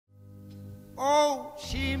Oh,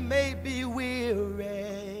 she may be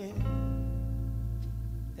weary.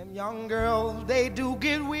 Them young girls, they do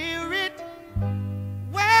get wearied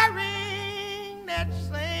wearing that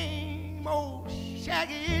same old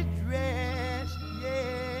shaggy dress.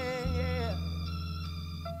 Yeah, yeah.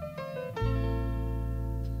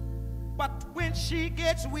 But when she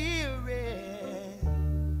gets weary,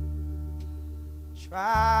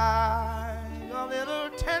 try a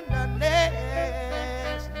little tenderness.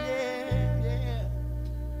 Yeah, yeah.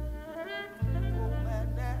 Oh, man,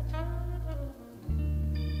 that.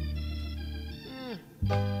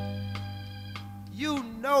 You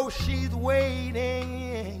know she's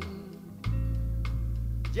waiting,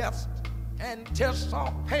 just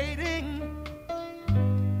anticipating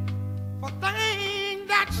for things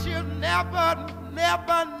that she'll never,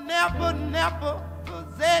 never, never, never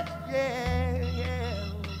possess. Yeah,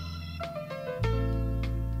 yeah.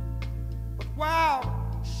 But while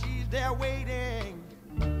she's there waiting,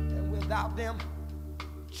 and without them,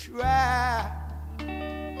 try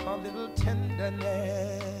a little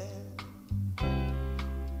tenderness.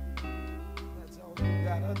 That's all you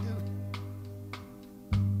gotta do.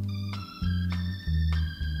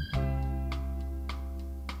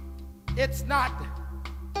 It's not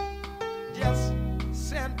just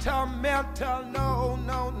sentimental, no,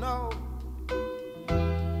 no, no.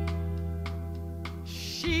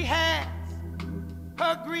 She has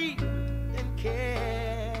her grief and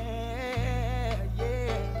care,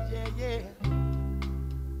 yeah, yeah, yeah.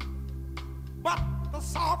 But the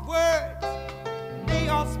soft words, they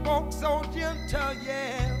are spoke so gentle,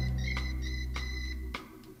 yeah.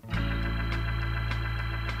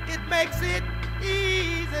 It makes it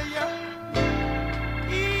easier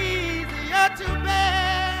to bear,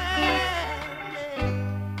 yeah.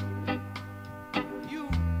 You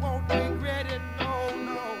won't regret it, no,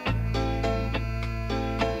 no.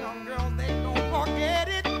 Young girls, they don't forget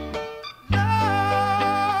it.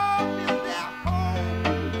 Love is their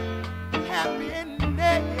home,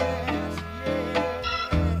 happiness, yeah.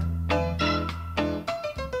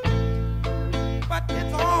 But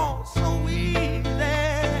it's all so easy.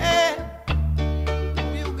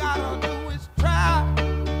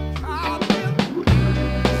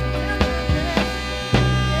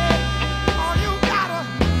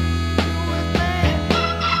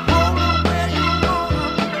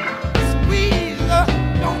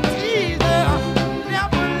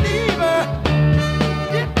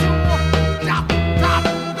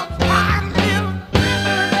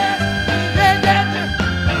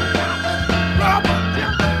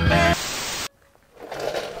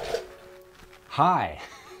 Hi,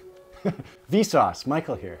 Vsauce,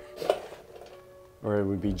 Michael here. Or it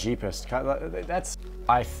would be JEEPIST.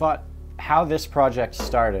 I thought how this project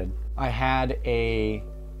started. I had a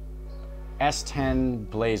S10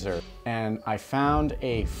 Blazer and I found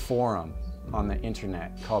a forum on the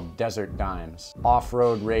internet called Desert Dimes,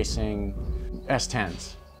 off-road racing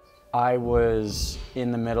S10s. I was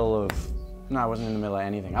in the middle of, no, I wasn't in the middle of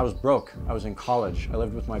anything. I was broke. I was in college. I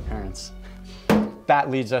lived with my parents. That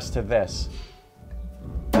leads us to this.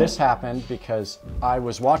 This happened because I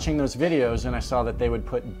was watching those videos and I saw that they would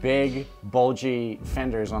put big, bulgy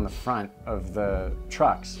fenders on the front of the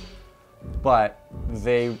trucks. But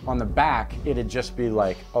on the back, it'd just be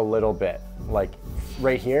like a little bit, like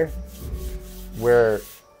right here, where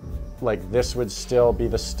like this would still be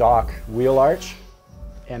the stock wheel arch.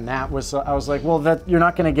 And that was, I was like, well, you're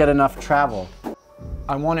not gonna get enough travel.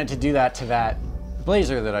 I wanted to do that to that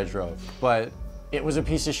Blazer that I drove, but it was a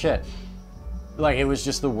piece of shit. Like, it was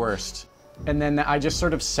just the worst. And then I just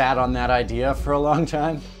sort of sat on that idea for a long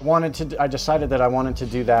time. I decided that I wanted to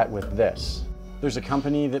do that with this. There's a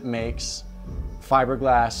company that makes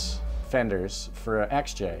fiberglass fenders for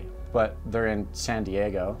XJ, but they're in San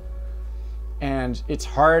Diego. And it's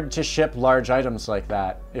hard to ship large items like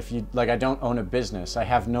that. I don't own a business. I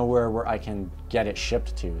have nowhere where I can get it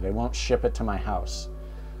shipped to. They won't ship it to my house.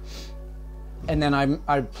 And then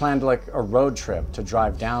I planned like a road trip to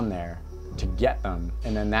drive down there to get them,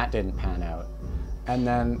 and then that didn't pan out. And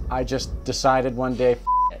then I just decided one day,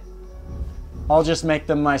 I'll just make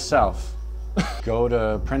them myself. Go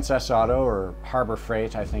to Princess Auto or Harbor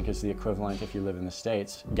Freight, I think is the equivalent if you live in the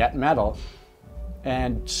States, get metal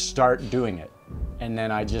and start doing it. And then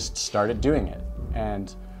I just started doing it.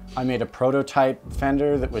 And I made a prototype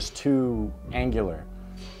fender that was too angular.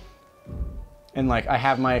 And like, I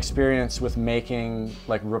have my experience with making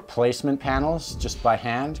like replacement panels just by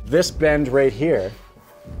hand. This bend right here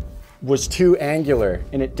was too angular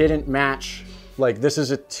and it didn't match. Like, this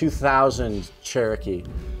is a 2000 Cherokee.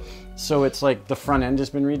 So it's like the front end has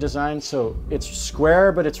been redesigned. So it's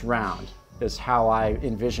square, but it's round. is how I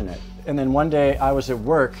envision it. And then one day I was at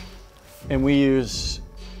work and we use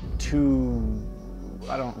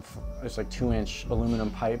it's like 2-inch aluminum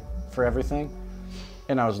pipe for everything.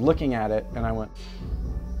 And I was looking at it and I went,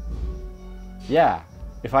 yeah,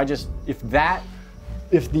 if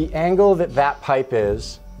the angle that pipe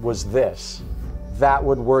was this, that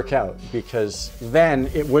would work out, because then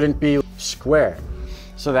it wouldn't be square.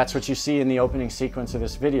 So that's what you see in the opening sequence of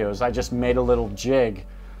this video, is I just made a little jig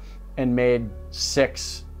and made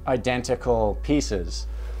 6 identical pieces.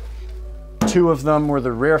 2 of them were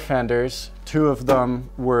the rear fenders, 2 of them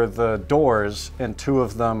were the doors, and 2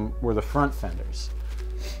 of them were the front fenders.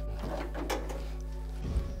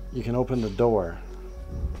 You can open the door,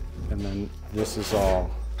 and then this is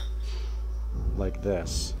all like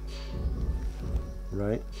this,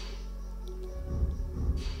 right?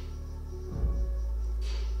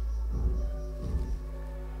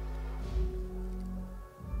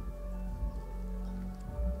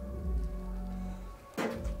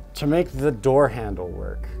 To make the door handle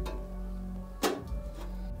work,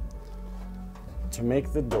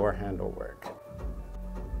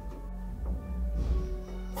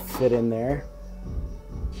 fit in there,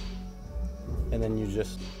 and then you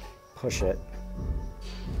just push it.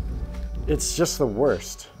 It's just the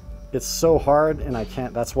worst. It's so hard, and I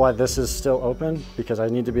can't, that's why this is still open, because I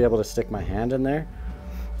need to be able to stick my hand in there.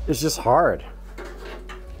 It's just hard,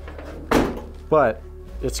 but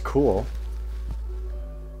it's cool.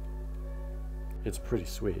 It's pretty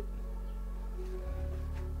sweet.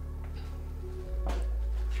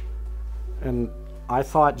 And I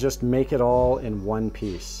thought just make it all in one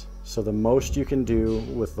piece. So the most you can do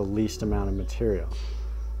with the least amount of material.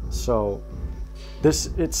 So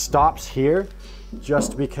it stops here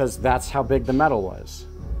just because that's how big the metal was.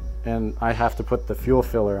 And I have to put the fuel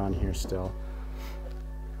filler on here still.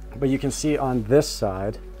 But you can see on this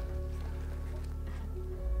side,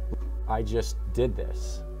 I just did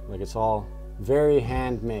this. Like, it's all very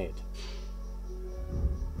handmade.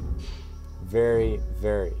 Very,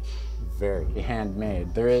 very, very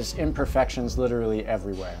handmade. There is imperfections literally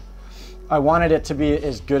everywhere. I wanted it to be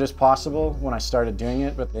as good as possible when I started doing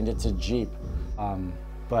it, and it's a Jeep.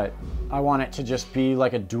 But I want it to just be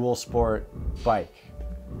like a dual sport bike.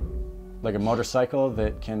 Like a motorcycle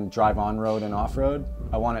that can drive on-road and off-road.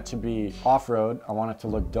 I want it to be off-road. I want it to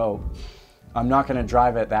look dope. I'm not gonna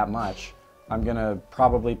drive it that much. I'm gonna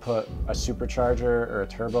probably put a supercharger or a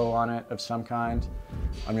turbo on it of some kind.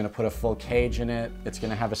 I'm gonna put a full cage in it. It's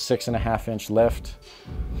gonna have a 6.5-inch lift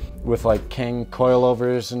with like King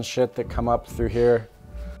coilovers and shit that come up through here.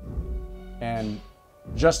 And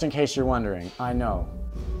just in case you're wondering, I know,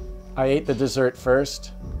 I ate the dessert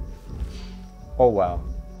first. Oh well.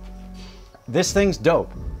 This thing's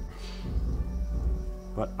dope.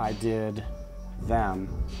 But I did them,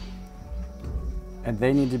 and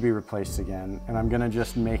they need to be replaced again. And I'm gonna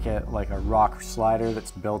just make it like a rock slider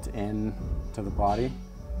that's built in to the body.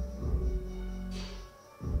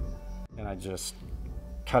 And I just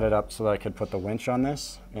cut it up so that I could put the winch on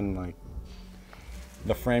this, and like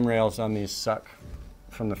the frame rails on these suck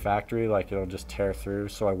from the factory, like it'll just tear through.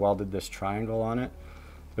 So I welded this triangle on it.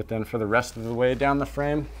 But then for the rest of the way down the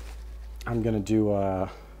frame, I'm gonna do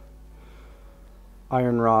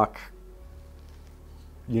iron rock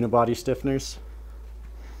unibody stiffeners.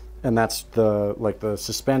 And that's the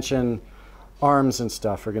suspension arms and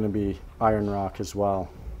stuff are gonna be iron rock as well.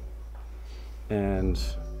 And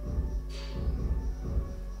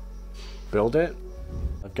build it.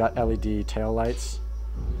 I've got LED tail lights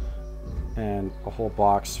and a whole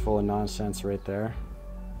box full of nonsense right there.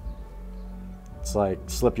 It's like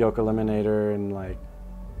slip yoke eliminator and like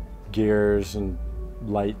gears and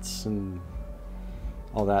lights and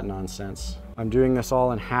all that nonsense. I'm doing this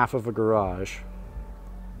all in half of a garage.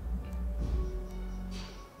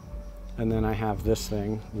 And then I have this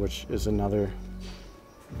thing, which is a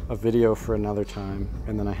video for another time.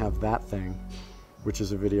 And then I have that thing, which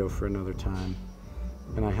is a video for another time.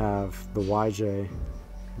 And I have the YJ,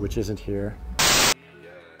 which isn't here.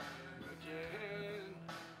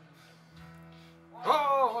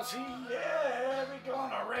 Oh, see, yeah, we're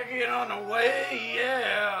gonna wreck it on the way,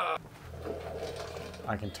 yeah.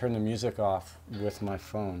 I can turn the music off with my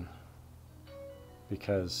phone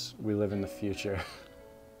because we live in the future.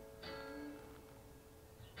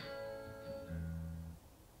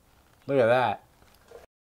 Look at that.